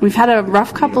we've had a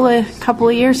rough couple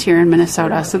of years here in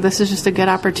Minnesota, so this is just a good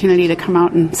opportunity to come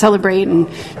out and celebrate and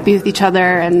be with each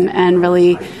other and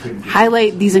really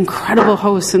highlight these incredible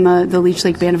hosts in the Leech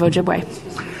Lake Band of Ojibwe.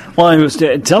 Well, I was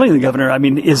telling the governor,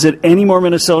 is it any more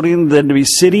Minnesotan than to be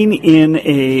sitting in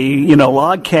a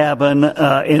log cabin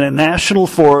in a national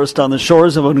forest on the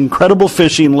shores of an incredible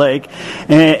fishing lake,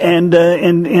 and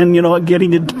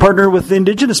getting to partner with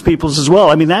indigenous peoples as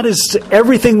well? That is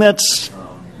everything that's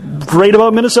great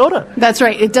about Minnesota. That's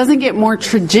right. It doesn't get more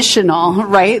traditional,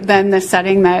 right, than the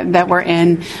setting that we're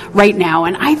in right now.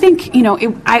 And I think,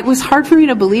 it was hard for me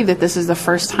to believe that this is the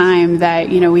first time that,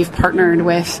 we've partnered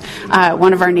with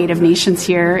one of our native nations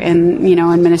here in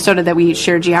Minnesota that we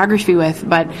share geography with.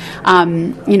 But,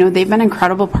 they've been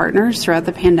incredible partners throughout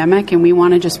the pandemic, and we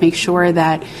want to just make sure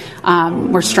that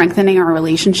we're strengthening our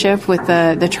relationship with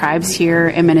the tribes here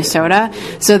in Minnesota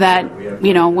so that,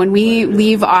 when we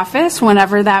leave office,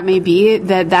 whenever that may be,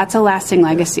 that's a lasting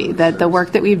legacy, that the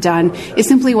work that we've done is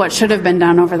simply what should have been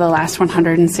done over the last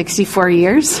 164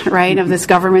 years, right, of this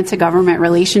government-to-government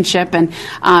relationship. And,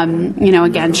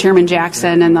 again, Chairman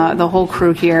Jackson and the whole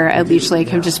crew here at Leech Lake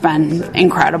have just been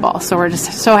incredible. So we're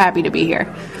just so happy to be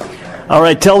here. All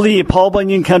right, tell the Paul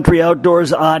Bunyan Country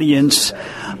Outdoors audience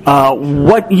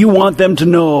what you want them to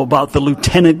know about the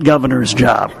lieutenant governor's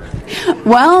job.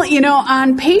 Well,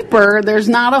 on paper, there's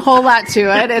not a whole lot to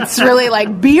it. It's really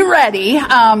like, be ready.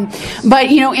 But,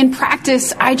 in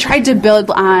practice, I tried to build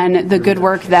on the good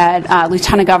work that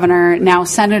Lieutenant Governor, now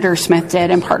Senator Smith, did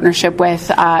in partnership with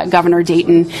Governor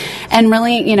Dayton. And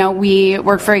really, we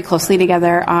worked very closely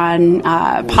together on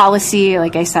policy,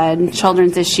 like I said,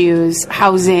 children's issues,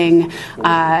 housing,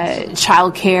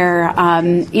 childcare,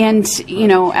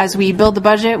 and, as we build the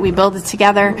budget, we build it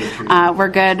together. We're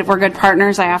good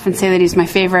partners. I often say that he's my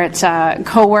favorite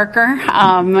coworker,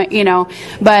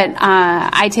 but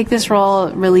I take this role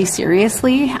really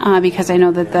seriously because I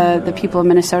know that the people of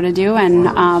Minnesota do, and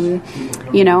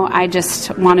I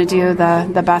just want to do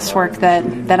the best work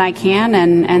that I can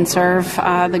and serve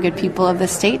the good people of the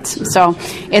state. So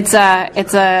it's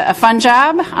a fun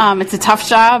job. It's a tough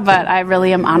job, but I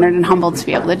really am honored and humbled to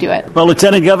be able to do it. Well,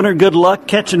 Lieutenant Governor, good luck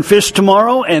catching fish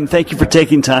tomorrow, and thank you for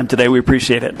taking time today. We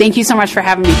appreciate it. Thank you so much for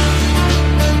having me.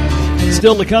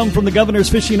 Still to come from the Governor's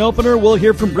Fishing Opener, we'll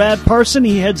hear from Brad Parson.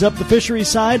 He heads up the fisheries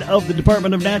side of the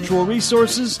Department of Natural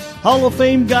Resources. Hall of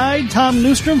Fame guide Tom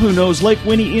Newstrom, who knows Lake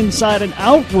Winnie inside and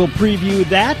out, will preview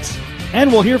that.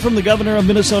 And we'll hear from the Governor of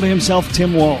Minnesota himself,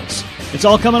 Tim Walz. It's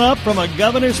all coming up from a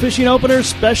Governor's Fishing Opener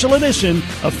special edition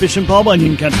of Fishin' Paul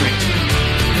Bunyan Country.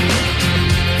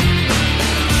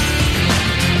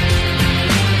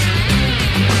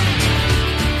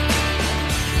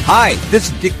 Hi, this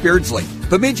is Dick Beardsley,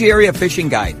 Bemidji Area Fishing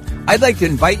Guide. I'd like to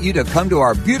invite you to come to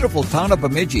our beautiful town of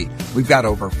Bemidji. We've got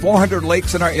over 400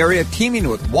 lakes in our area teeming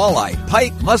with walleye,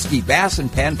 pike, muskie, bass, and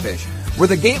panfish. We're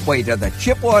the gateway to the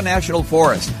Chippewa National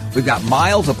Forest. We've got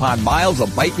miles upon miles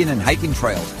of biking and hiking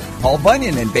trails. Paul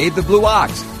Bunyan and Babe the Blue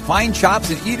Ox. Fine shops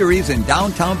and eateries in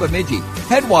downtown Bemidji.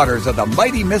 Headwaters of the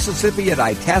mighty Mississippi at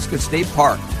Itasca State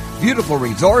Park. Beautiful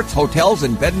resorts, hotels,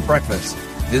 and bed and breakfasts.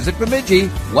 Visit Bemidji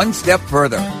one step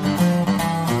further.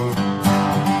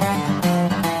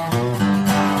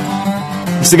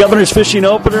 It's the Governor's Fishing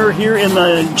Opener here in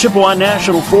the Chippewa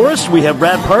National Forest. We have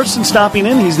Brad Parsons stopping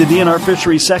in. He's the DNR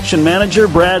Fisheries Section Manager.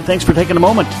 Brad, thanks for taking a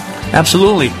moment.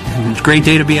 Absolutely. It's a great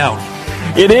day to be out.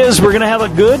 It is. We're going to have a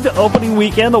good opening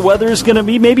weekend. The weather is going to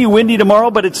be maybe windy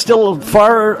tomorrow, but it's still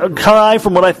far high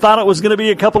from what I thought it was going to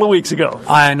be a couple of weeks ago.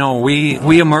 I know.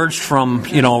 We emerged from,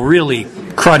 really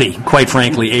cruddy, quite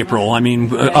frankly, April. I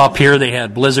mean, up here they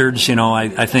had blizzards.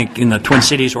 I think in the Twin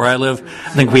Cities where I live,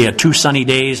 I think we had 2 sunny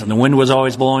days and the wind was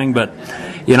always blowing. But,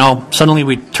 suddenly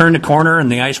we turned the corner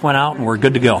and the ice went out and we're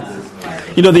good to go.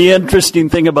 The interesting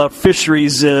thing about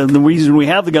fisheries, the reason we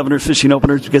have the Governor's Fishing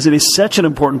Opener is because it is such an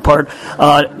important part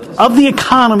of the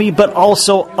economy, but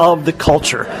also of the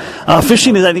culture.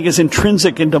 Fishing, I think, is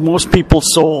intrinsic into most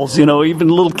people's souls. Even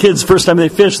little kids, first time they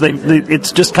fish,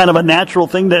 it's just kind of a natural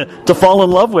thing to fall in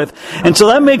love with. And so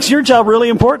that makes your job really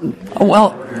important.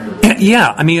 Well,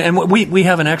 yeah, and we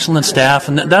have an excellent staff,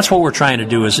 and that's what we're trying to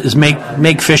do is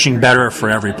make fishing better for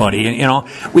everybody.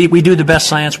 We do the best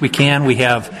science we can. We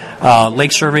have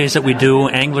lake surveys that we do,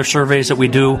 angler surveys that we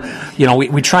do.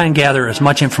 We try and gather as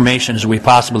much information as we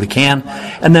possibly can,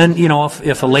 and then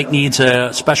if a lake needs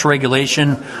a special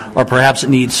regulation or perhaps it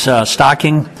needs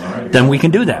stocking, then we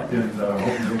can do that.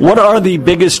 What are the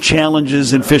biggest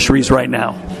challenges in fisheries right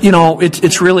now?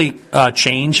 It's really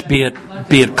change, be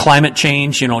it climate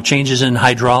change, changes in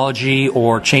hydrology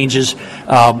or changes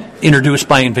introduced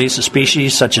by invasive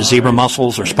species such as zebra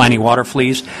mussels or spiny water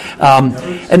fleas.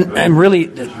 And really,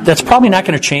 that's probably not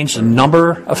going to change the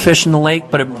number of fish in the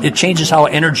lake, but it changes how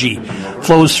energy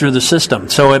flows through the system.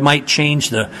 So it might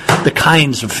change the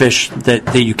kinds of fish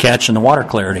that you catch in the water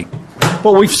clarity.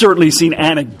 Well, we've certainly seen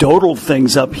anecdotal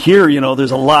things up here.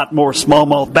 There's a lot more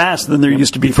smallmouth bass than there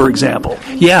used to be, for example.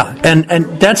 Yeah, and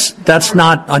that's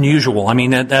not unusual.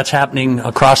 That's happening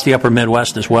across the upper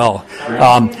Midwest as well.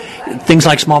 Things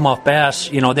like smallmouth bass,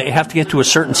 they have to get to a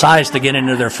certain size to get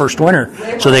into their first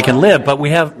winter so they can live, but we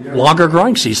have longer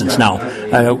growing seasons now.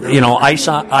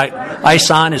 Ice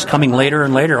on is coming later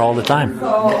and later all the time.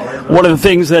 One of the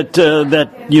things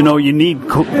that you need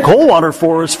cold water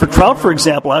for is for trout, for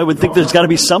example. I would think there's got to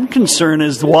be some concern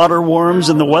as the water warms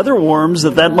and the weather warms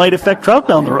that might affect trout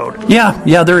down the road.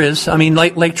 Yeah, there is.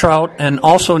 Lake trout, and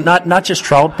also not just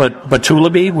trout, but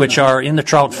tulabi, which are in the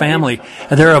trout family.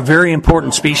 They're a very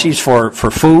important species for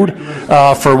food,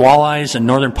 for walleyes and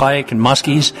northern pike and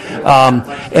muskies.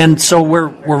 And so we're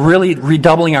really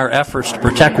redoubling our efforts to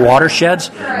protect watersheds,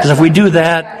 because if we do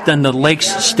that, then the lakes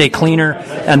stay cleaner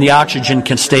and the oxygen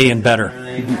can stay in better.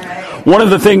 One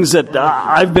of the things that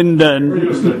I've been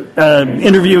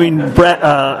interviewing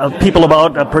people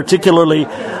about, particularly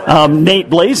Nate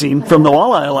Blazing from the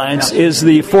Walleye Alliance, is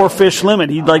the 4-fish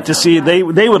limit. He'd like to see they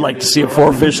would like to see a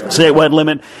 4-fish statewide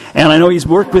limit, and I know he's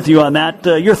worked with you on that.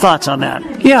 Your thoughts on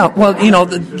that? Yeah, well,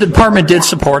 the department did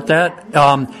support that.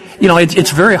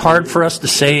 It's very hard for us to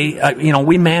say.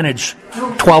 We manage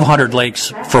 1,200 lakes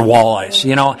for walleyes.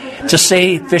 To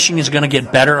say fishing is going to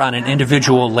get better on an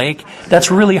individual lake, that's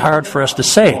really hard for us to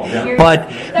say.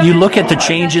 But you look at the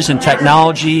changes in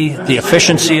technology, the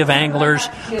efficiency of anglers,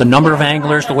 the number of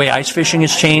anglers, the way ice fishing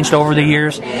has changed over the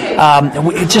years.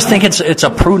 We just think it's a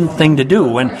prudent thing to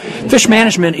do. And fish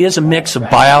management is a mix of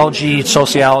biology,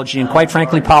 sociology, and quite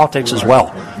frankly, politics as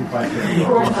well.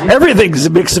 Everything's a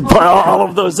mix of all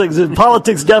of those things. And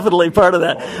politics definitely part of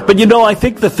that. But I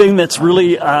think the thing that's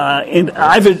really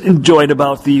I've enjoyed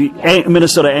about the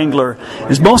Minnesota angler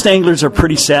is most anglers are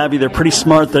pretty savvy. They're pretty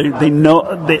smart. They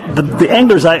know the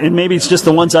anglers. And maybe it's just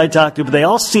the ones I talk to, but they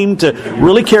all seem to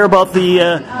really care about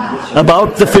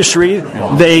the fishery.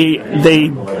 They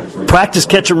practice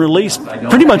catch and release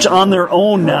pretty much on their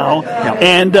own now,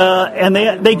 and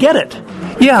they get it.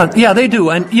 Yeah, they do.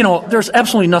 And, there's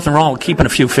absolutely nothing wrong with keeping a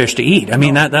few fish to eat.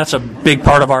 That's a big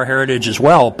part of our heritage as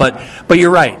well. But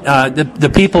you're right.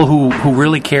 The people who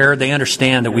really care, they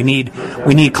understand that we need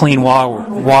clean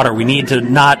water. We need to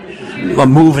not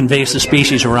move invasive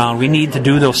species around. We need to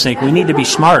do those things. We need to be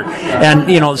smart. And,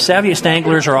 the savviest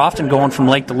anglers are often going from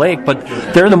lake to lake, but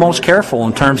they're the most careful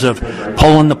in terms of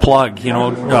pulling the plug,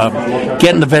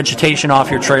 getting the vegetation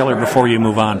off your trailer before you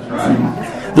move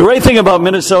on. The great thing about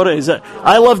Minnesota is that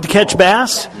I love to catch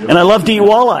bass and I love to eat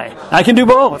walleye. I can do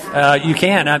both. You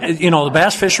can. The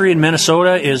bass fishery in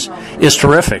Minnesota is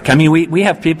terrific. We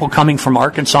have people coming from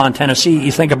Arkansas and Tennessee.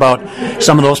 You think about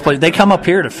some of those places. They come up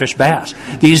here to fish bass.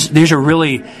 These are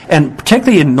really, and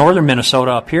particularly in northern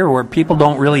Minnesota up here where people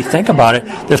don't really think about it,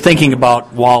 they're thinking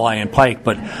about walleye and pike.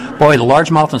 But, boy, the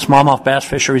largemouth and smallmouth bass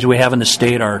fisheries we have in the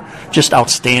state are just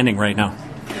outstanding right now.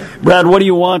 Brad, what do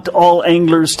you want all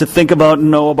anglers to think about and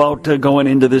know about going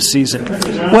into this season?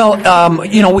 Well,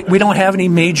 we don't have any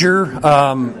major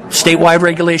statewide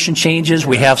regulation changes.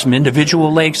 We have some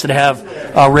individual lakes that have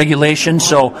regulations.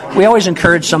 So we always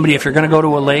encourage somebody, if you're going to go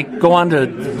to a lake, go on to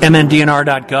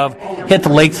mndnr.gov, hit the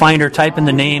lake finder, type in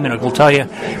the name, and it will tell you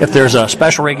if there's a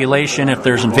special regulation, if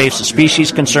there's invasive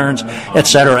species concerns,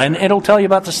 etc. And it'll tell you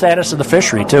about the status of the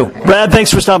fishery, too. Brad,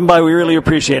 thanks for stopping by. We really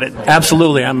appreciate it.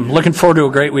 Absolutely. I'm looking forward to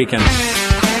a great weekend.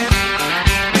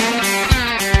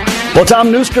 Well, Tom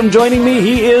Newstrom joining me.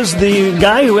 He is the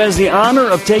guy who has the honor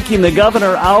of taking the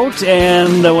governor out.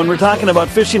 And when we're talking about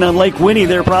fishing on Lake Winnie,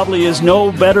 there probably is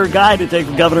no better guy to take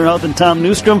the governor out than Tom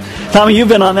Newstrom. Tommy, you've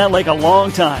been on that lake a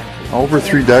long time. Over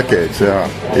 3 decades, yeah.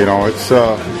 It's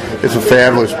a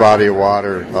fabulous body of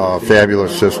water,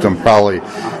 fabulous system. Probably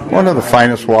one of the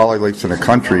finest walleye lakes in the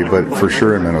country, but for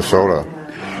sure in Minnesota.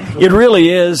 It really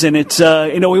is, and it's,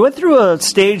 we went through a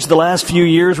stage the last few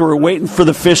years where we're waiting for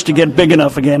the fish to get big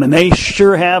enough again, and they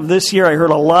sure have this year. I heard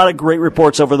a lot of great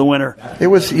reports over the winter. It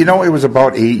was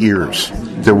about 8 years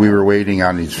that we were waiting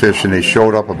on these fish, and they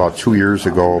showed up about 2 years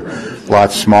ago, a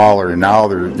lot smaller, and now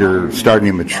they're starting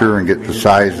to mature and get the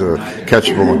size of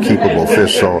catchable and keepable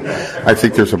fish. So I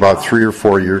think there's about 3 or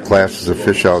 4 year classes of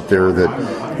fish out there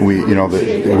that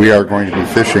we are going to be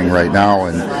fishing right now,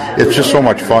 and it's just so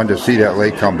much fun to see that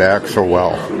lake come back so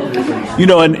well.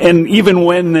 And even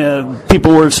when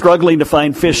people were struggling to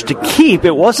find fish to keep,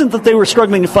 it wasn't that they were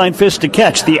struggling to find fish to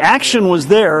catch. The action was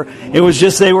there. It was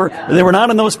just they were not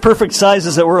in those perfect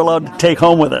sizes that we're allowed to take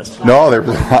home with us. No, there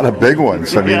was a lot of big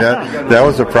ones. I mean, that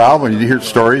was a problem. You hear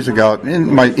stories about,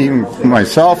 even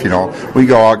myself, we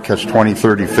go out and catch 20,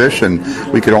 30 fish, and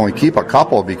we could only keep a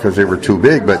couple because they were too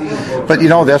big. But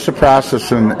that's the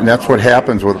process, and that's what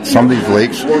happens with some of these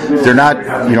lakes. They're not,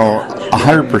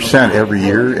 100% every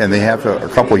year, and they have a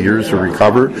couple of years to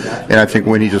recover. And I think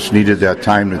Winnie just needed that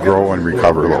time to grow and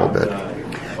recover a little bit.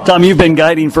 Tom, you've been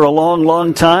guiding for a long,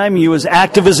 long time. You as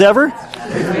active as ever?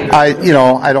 I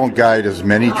don't guide as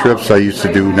many trips. I used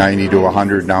to do 90 to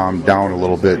 100. Now I'm down a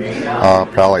little bit,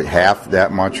 probably half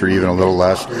that much or even a little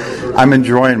less. I'm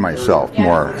enjoying myself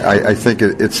more. I think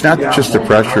it's not just the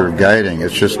pressure of guiding.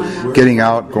 It's just getting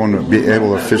out, going to be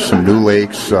able to fish some new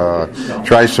lakes,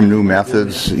 try some new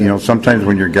methods. Sometimes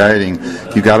when you're guiding,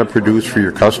 you got to produce for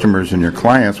your customers and your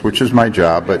clients, which is my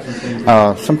job. But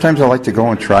sometimes I like to go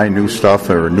and try new stuff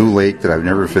or a new lake that I've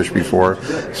never fished before.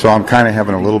 So I'm kind of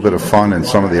having a little bit of fun and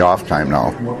some of the off time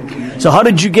now. So how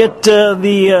did you get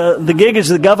the gig as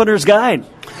the governor's guide?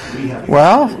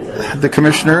 Well, the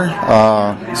commissioner,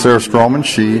 Sarah Stroman,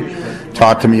 she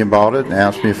talked to me about it and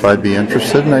asked me if I'd be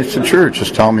interested, and I said, sure,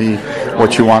 just tell me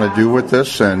what you want to do with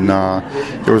this. And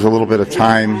there was a little bit of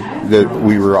time that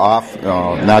we were off,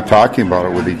 not talking about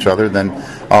it with each other. Then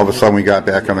all of a sudden we got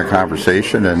back on the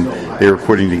conversation, and they were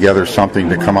putting together something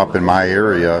to come up in my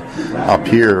area up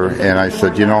here, and I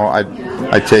said,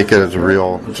 I take it as a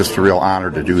real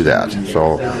honor to do that.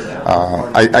 So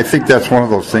I think that's one of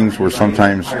those things where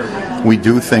sometimes we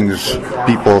do things,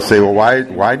 people say, well,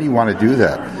 why do you want to do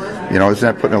that? Isn't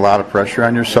that putting a lot of pressure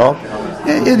on yourself?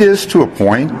 It is to a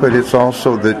point, but it's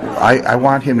also that I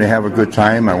want him to have a good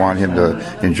time. I want him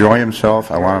to enjoy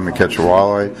himself. I want him to catch a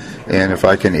walleye. And if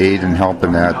I can aid and help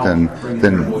in that,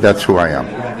 then that's who I am.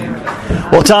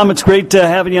 Well, Tom, it's great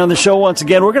having you on the show once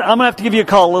again. I'm going to have to give you a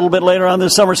call a little bit later on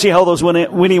this summer, see how those Winnie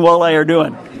walleye are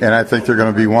doing. And I think they're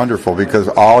going to be wonderful because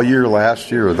all year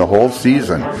last year, the whole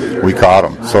season, we caught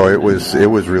them. So it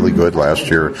was really good last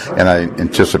year, and I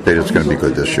anticipate it's going to be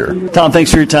good this year. Tom,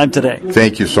 thanks for your time today.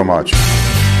 Thank you so much.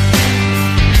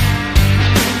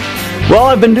 Well,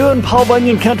 I've been doing Paul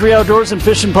Bunyan Country Outdoors and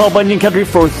fishing Paul Bunyan Country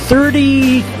for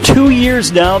 32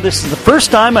 years now. This is the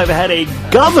first time I've had a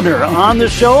governor on the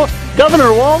show.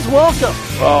 Governor Walz, welcome.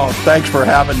 Oh, thanks for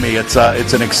having me. It's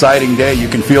an exciting day. You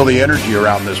can feel the energy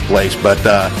around this place, but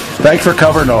thanks for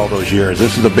covering all those years.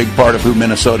 This is a big part of who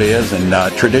Minnesota is,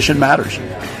 and tradition matters.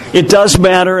 It does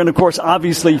matter, and of course,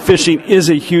 obviously, fishing is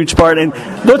a huge part. And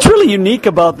what's really unique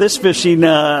about this fishing,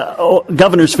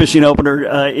 Governor's Fishing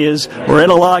Opener, is we're in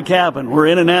a log cabin, we're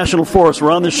in a national forest,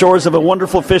 we're on the shores of a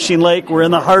wonderful fishing lake, we're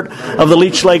in the heart of the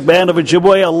Leech Lake Band of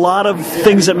Ojibwe. A lot of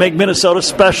things that make Minnesota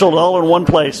special, all in one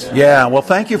place. Yeah, well,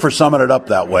 thank you for summing it up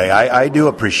that way. I do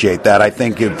appreciate that. I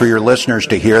think for your listeners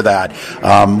to hear that,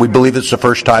 we believe it's the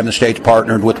first time the state's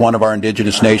partnered with one of our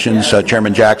indigenous nations,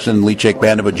 Chairman Jackson, Leech Lake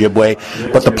Band of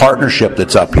Ojibwe. But the partnership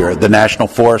that's up here. The National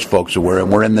Forest folks are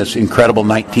and we're in this incredible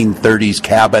 1930s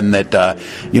cabin that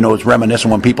is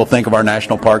reminiscent. When people think of our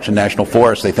national parks and national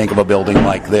forests, they think of a building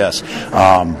like this.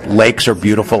 Lakes are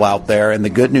beautiful out there, and the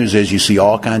good news is you see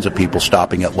all kinds of people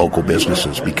stopping at local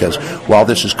businesses, because while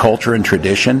this is culture and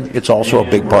tradition, it's also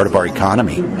a big part of our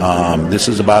economy. This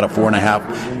is about a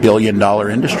 $4.5 billion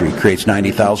industry, creates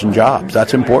 90,000 jobs.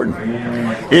 That's important.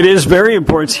 It is very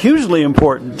important. It's hugely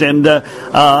important. And,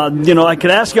 I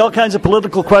could ask you all kinds of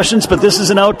political questions, but this is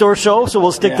an outdoor show, so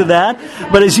we'll stick to that.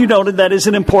 But as you noted, that is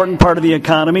an important part of the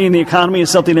economy, and the economy is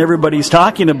something everybody's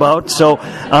talking about. So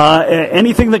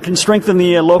anything that can strengthen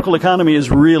the local economy is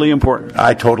really important.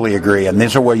 I totally agree. And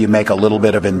these are where you make a little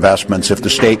bit of investments. If the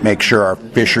state makes sure our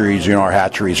fisheries, our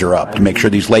hatcheries are up, to make sure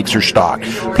these lakes are stocked.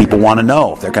 People want to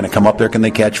know if they're going to come up there, can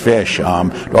they catch fish?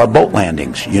 Our boat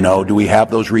landings, do we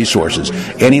have those resources?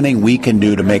 Anything we can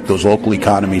do to make those local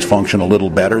economies function a little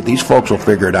better, these folks will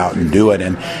figure it out and do it.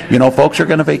 And, folks are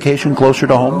going to vacation closer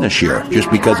to home this year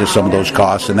just because of some of those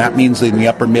costs. And that means that in the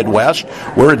upper Midwest,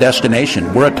 we're a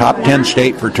destination. We're a top 10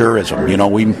 state for tourism.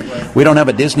 We don't have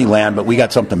a Disneyland, but we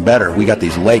got something better. We got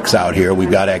these lakes out here.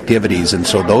 We've got activities. And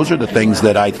so those are the things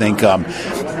that I think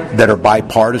that are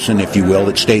bipartisan, if you will,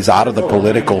 that stays out of the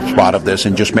political spot of this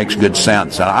and just makes good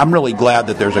sense. And I'm really glad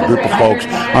that there's a group of folks.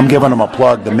 I'm giving them a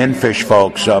plug, the Minfish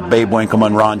folks, Babe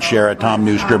Winkleman, Ron Shera, Tom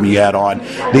Newstrom, you had on.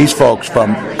 These folks,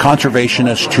 from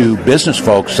conservationists to business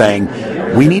folks, saying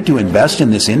we need to invest in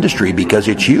this industry because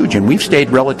it's huge. And we've stayed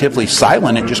relatively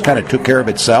silent. It just kind of took care of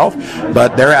itself.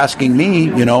 But they're asking me,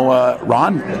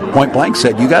 Ron point blank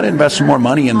said, you got to invest some more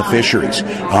money in the fisheries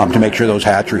to make sure those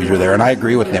hatcheries are there. And I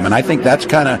agree with them. And I think that's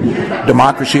kind of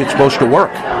democracy. It's supposed to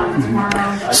work.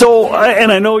 So,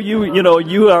 and I know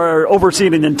you are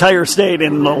overseeing an entire state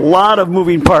and a lot of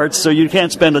moving parts, so you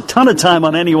can't spend a ton of time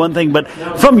on any one thing, but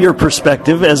from your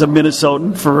perspective as a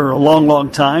Minnesotan for a long, long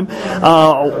time,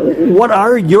 what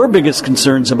are your biggest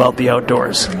concerns about the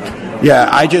outdoors? Yeah,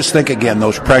 I just think, again,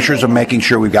 those pressures of making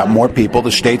sure we've got more people.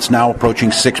 The state's now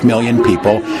approaching 6 million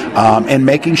people, and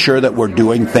making sure that we're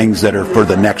doing things that are for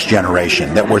the next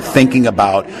generation, that we're thinking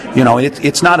about,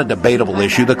 it's not a debatable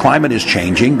issue. The climate is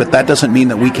changing, but that doesn't mean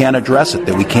that we can't address it,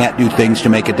 that we can't do things to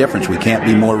make a difference. We can't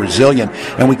be more resilient,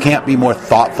 and we can't be more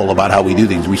thoughtful about how we do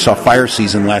things. We saw fire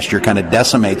season last year kind of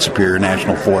decimate Superior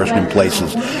National Forest in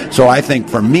places. So I think,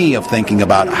 for me, of thinking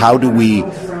about how do we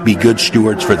be good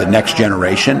stewards for the next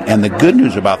generation. And the good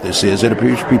news about this is it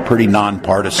appears to be pretty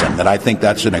nonpartisan, that I think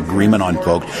that's an agreement on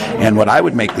folks. And what I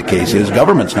would make the case is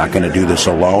government's not going to do this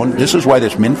alone. This is why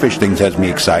this Minfish thing has me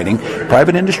exciting.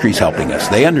 Private industry's helping us.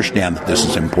 They understand that this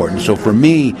is important. So for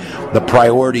me, the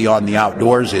priority on the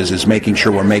outdoors is making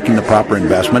sure we're making the proper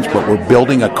investments, but we're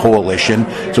building a coalition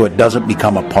so it doesn't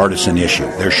become a partisan issue.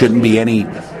 There shouldn't be any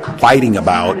fighting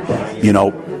about,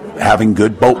 having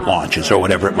good boat launches or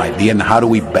whatever it might be, and how do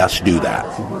we best do that?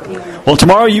 Well,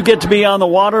 tomorrow you get to be on the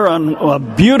water on a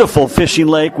beautiful fishing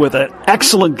lake with an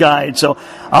excellent guide. So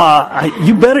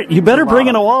you better bring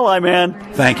in a walleye, man.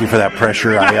 Thank you for that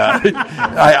pressure.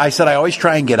 I said I always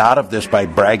try and get out of this by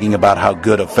bragging about how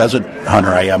good a pheasant hunter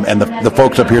I am. And the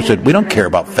folks up here said, we don't care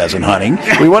about pheasant hunting.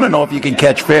 We want to know if you can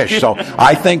catch fish. So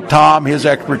I think Tom, his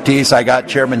expertise, I got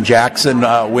Chairman Jackson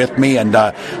with me. And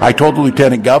I told the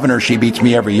Lieutenant Governor she beats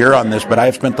me every year on this, but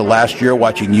I've spent the last year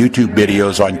watching YouTube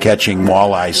videos on catching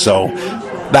walleye. So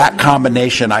that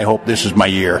combination, I hope this is my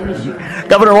year.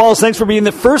 Governor Walz, thanks for being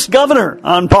the first governor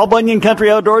on Paul Bunyan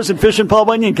Country Outdoors and Fish in Paul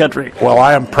Bunyan Country. Well,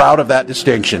 I am proud of that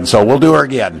distinction, so we'll do her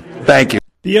again. Thank you.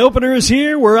 The opener is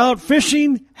here. We're out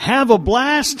fishing. Have a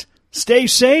blast. Stay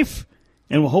safe.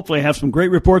 And we'll hopefully have some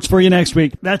great reports for you next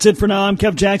week. That's it for now. I'm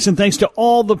Kev Jackson. Thanks to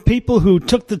all the people who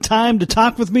took the time to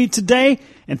talk with me today.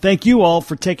 And thank you all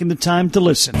for taking the time to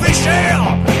listen. Fish in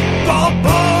Paul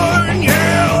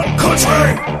Bunyan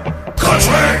Country.